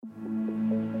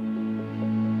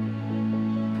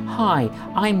Hi,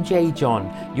 I'm J.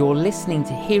 John. You're listening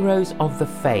to Heroes of the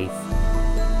Faith.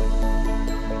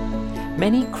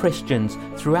 Many Christians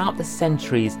throughout the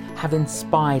centuries have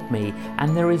inspired me,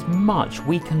 and there is much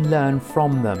we can learn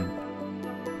from them.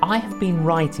 I have been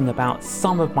writing about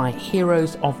some of my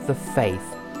heroes of the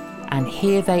faith, and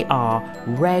here they are,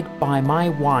 read by my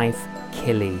wife,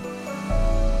 Killy.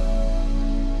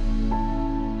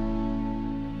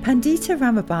 Pandita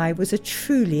Ramabai was a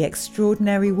truly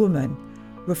extraordinary woman,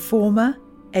 reformer,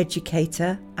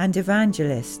 educator and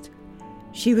evangelist.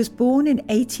 She was born in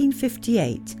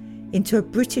 1858 into a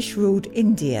British-ruled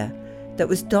India that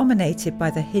was dominated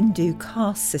by the Hindu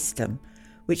caste system,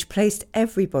 which placed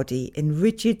everybody in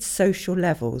rigid social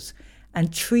levels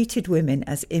and treated women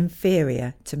as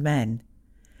inferior to men.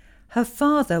 Her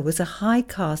father was a high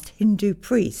caste Hindu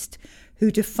priest who,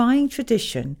 defying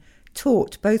tradition,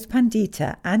 taught both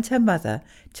Pandita and her mother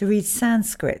to read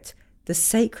Sanskrit, the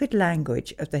sacred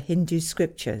language of the Hindu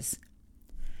scriptures.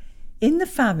 In the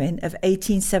famine of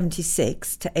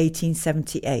 1876 to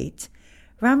 1878,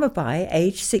 Ramabai,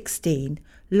 aged 16,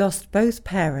 lost both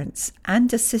parents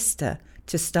and a sister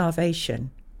to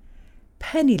starvation.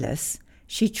 Penniless,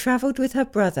 she travelled with her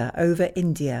brother over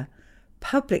India,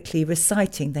 publicly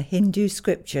reciting the Hindu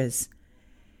scriptures.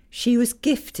 She was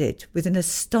gifted with an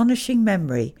astonishing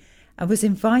memory and was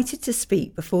invited to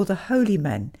speak before the holy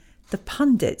men, the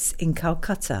Pundits in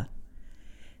Calcutta.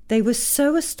 They were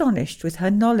so astonished with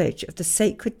her knowledge of the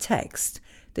sacred text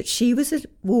that she was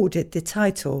awarded the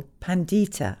title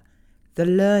Pandita, the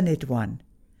Learned One.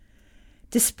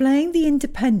 Displaying the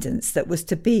independence that was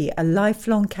to be a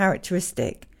lifelong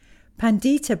characteristic,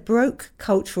 Pandita broke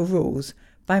cultural rules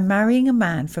by marrying a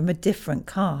man from a different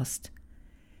caste.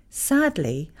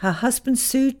 Sadly, her husband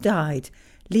soon died,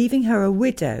 leaving her a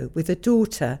widow with a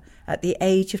daughter at the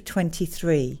age of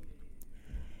 23.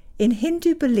 In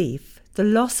Hindu belief, the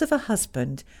loss of a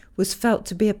husband was felt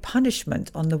to be a punishment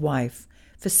on the wife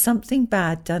for something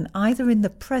bad done either in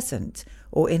the present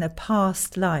or in a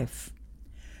past life,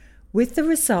 with the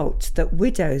result that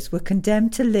widows were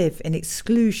condemned to live in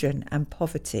exclusion and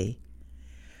poverty.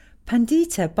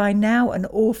 Pandita, by now an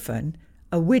orphan,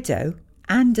 a widow,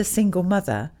 and a single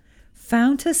mother,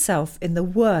 found herself in the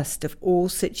worst of all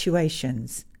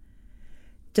situations.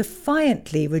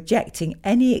 Defiantly rejecting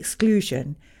any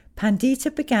exclusion,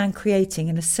 Pandita began creating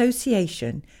an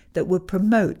association that would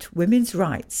promote women's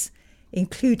rights,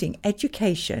 including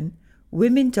education,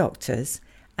 women doctors,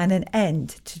 and an end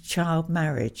to child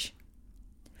marriage.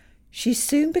 She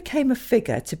soon became a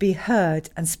figure to be heard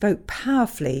and spoke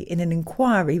powerfully in an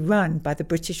inquiry run by the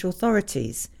British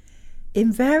authorities.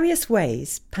 In various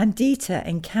ways, Pandita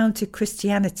encountered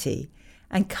Christianity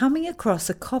and, coming across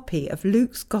a copy of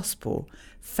Luke's Gospel,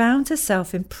 found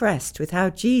herself impressed with how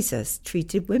Jesus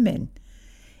treated women.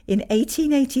 In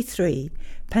 1883,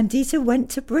 Pandita went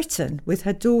to Britain with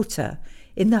her daughter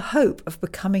in the hope of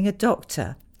becoming a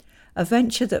doctor, a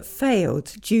venture that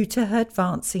failed due to her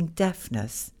advancing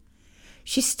deafness.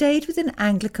 She stayed with an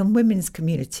Anglican women's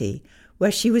community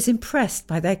where she was impressed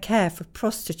by their care for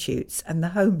prostitutes and the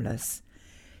homeless.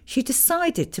 She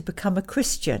decided to become a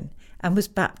Christian and was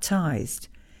baptized.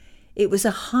 It was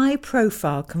a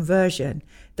high-profile conversion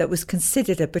that was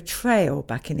considered a betrayal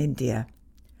back in India.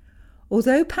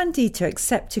 Although Pandita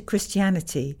accepted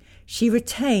Christianity, she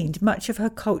retained much of her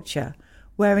culture,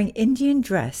 wearing Indian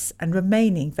dress and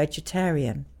remaining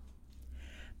vegetarian.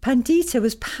 Pandita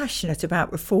was passionate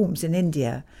about reforms in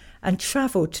India and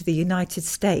travelled to the United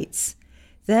States.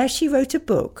 There she wrote a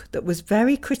book that was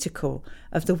very critical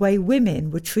of the way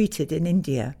women were treated in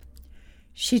India.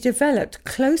 She developed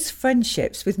close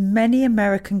friendships with many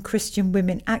American Christian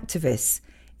women activists,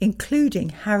 including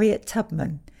Harriet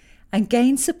Tubman, and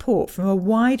gained support from a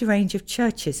wide range of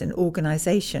churches and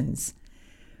organisations.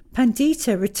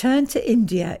 Pandita returned to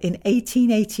India in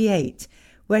 1888,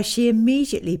 where she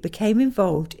immediately became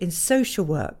involved in social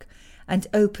work and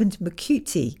opened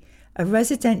Makuti, a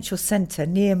residential centre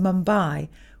near Mumbai,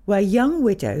 where young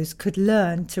widows could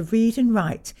learn to read and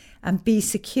write and be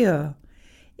secure.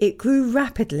 It grew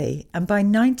rapidly and by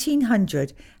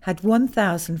 1900 had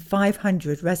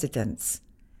 1,500 residents.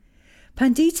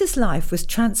 Pandita's life was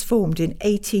transformed in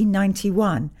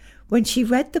 1891 when she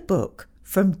read the book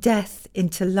From Death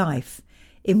into Life,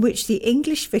 in which the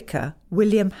English vicar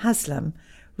William Haslam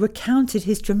recounted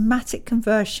his dramatic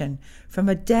conversion from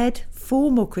a dead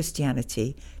formal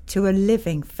Christianity to a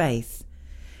living faith.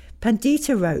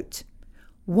 Pandita wrote,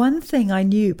 "One thing I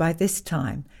knew by this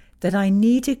time, that I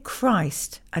needed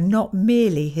Christ and not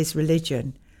merely his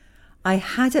religion. I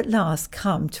had at last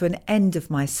come to an end of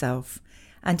myself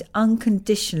and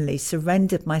unconditionally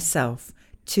surrendered myself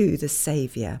to the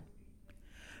Saviour."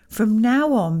 From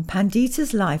now on,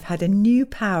 Pandita's life had a new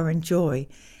power and joy,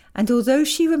 and although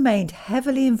she remained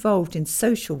heavily involved in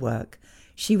social work,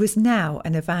 she was now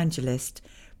an evangelist,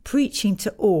 preaching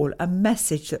to all a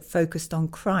message that focused on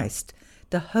Christ,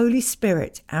 the Holy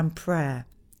Spirit and prayer.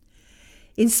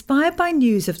 Inspired by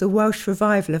news of the Welsh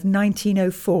revival of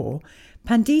 1904,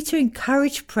 Pandita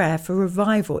encouraged prayer for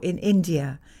revival in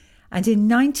India, and in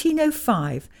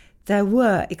 1905 there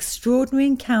were extraordinary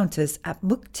encounters at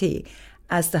Mukti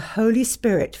as the Holy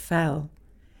Spirit fell,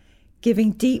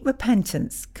 giving deep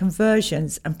repentance,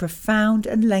 conversions and profound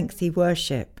and lengthy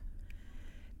worship.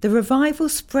 The revival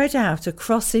spread out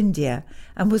across India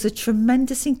and was a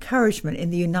tremendous encouragement in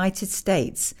the United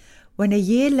States when a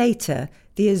year later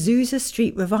the Azusa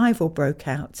Street revival broke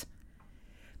out.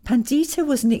 Pandita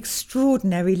was an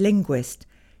extraordinary linguist.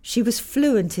 She was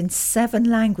fluent in 7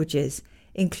 languages,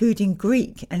 including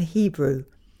Greek and Hebrew,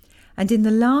 and in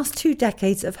the last 2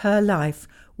 decades of her life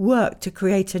worked to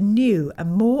create a new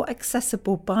and more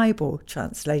accessible Bible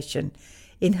translation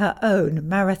in her own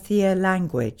Marathi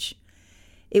language.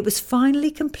 It was finally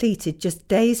completed just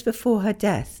days before her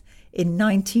death in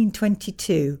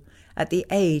 1922 at the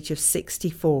age of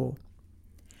 64.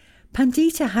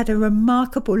 Pandita had a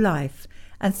remarkable life,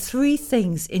 and 3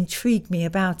 things intrigue me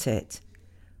about it.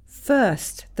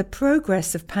 First, the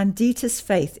progress of Pandita's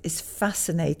faith is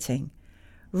fascinating.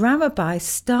 Ramabai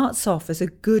starts off as a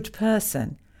good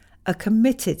person, a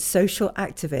committed social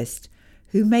activist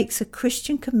who makes a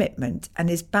Christian commitment and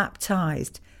is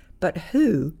baptized, but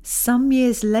who, some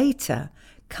years later,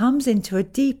 comes into a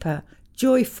deeper,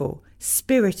 joyful,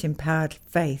 spirit-empowered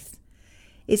faith.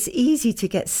 It's easy to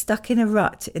get stuck in a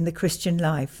rut in the Christian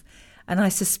life, and I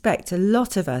suspect a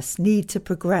lot of us need to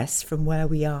progress from where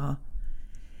we are.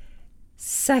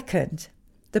 Second,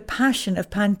 the passion of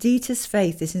Pandita's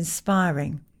faith is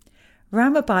inspiring.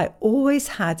 Ramabai always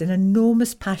had an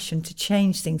enormous passion to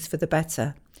change things for the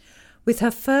better. With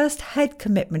her first head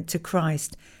commitment to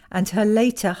Christ and her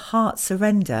later heart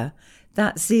surrender,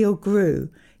 that zeal grew,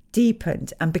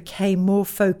 deepened and became more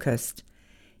focused.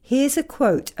 Here's a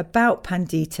quote about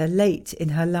Pandita late in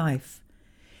her life.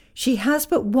 She has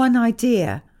but one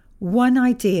idea, one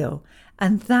ideal,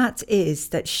 and that is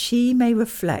that she may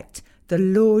reflect the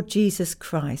Lord Jesus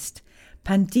Christ.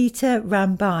 Pandita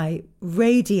Ramabai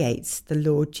radiates the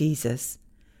Lord Jesus.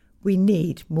 We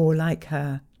need more like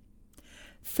her.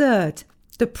 Third,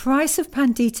 the price of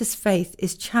Pandita's faith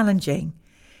is challenging.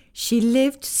 She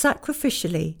lived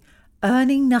sacrificially,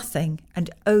 earning nothing and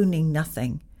owning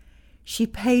nothing. She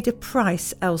paid a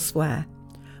price elsewhere.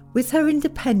 With her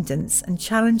independence and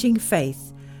challenging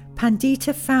faith,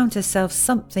 Pandita found herself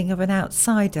something of an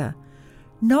outsider,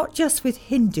 not just with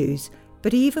Hindus,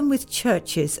 but even with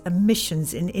churches and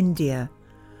missions in India.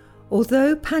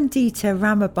 Although Pandita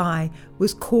Ramabai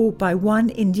was called by one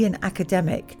Indian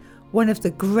academic one of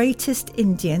the greatest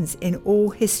Indians in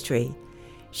all history,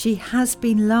 she has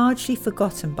been largely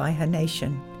forgotten by her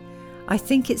nation. I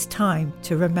think it's time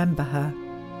to remember her.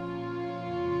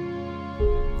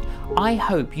 I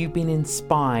hope you've been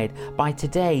inspired by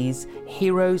today's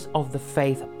Heroes of the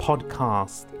Faith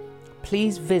podcast.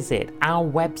 Please visit our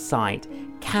website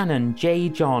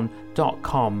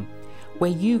canonjjohn.com, where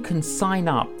you can sign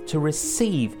up to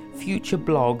receive future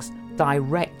blogs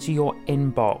direct to your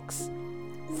inbox.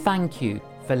 Thank you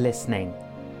for listening.